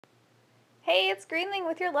Hey, it's Greenling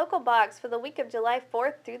with your local box for the week of July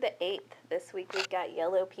 4th through the 8th. This week we've got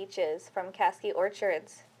yellow peaches from Caskey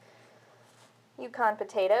Orchards, Yukon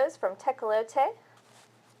potatoes from Tecolote,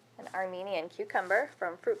 an Armenian cucumber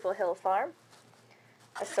from Fruitful Hill Farm,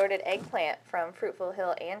 assorted eggplant from Fruitful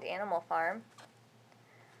Hill and Animal Farm,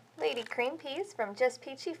 lady cream peas from Just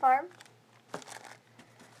Peachy Farm,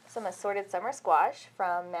 some assorted summer squash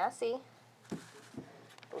from Massey,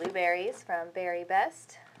 blueberries from Berry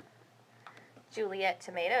Best, Juliette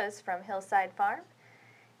tomatoes from Hillside Farm,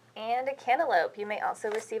 and a cantaloupe. You may also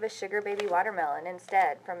receive a sugar baby watermelon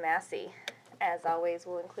instead from Massey. As always,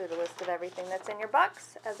 we'll include a list of everything that's in your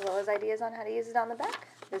box, as well as ideas on how to use it on the back.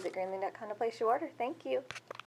 Visit greenling.com to place your order. Thank you.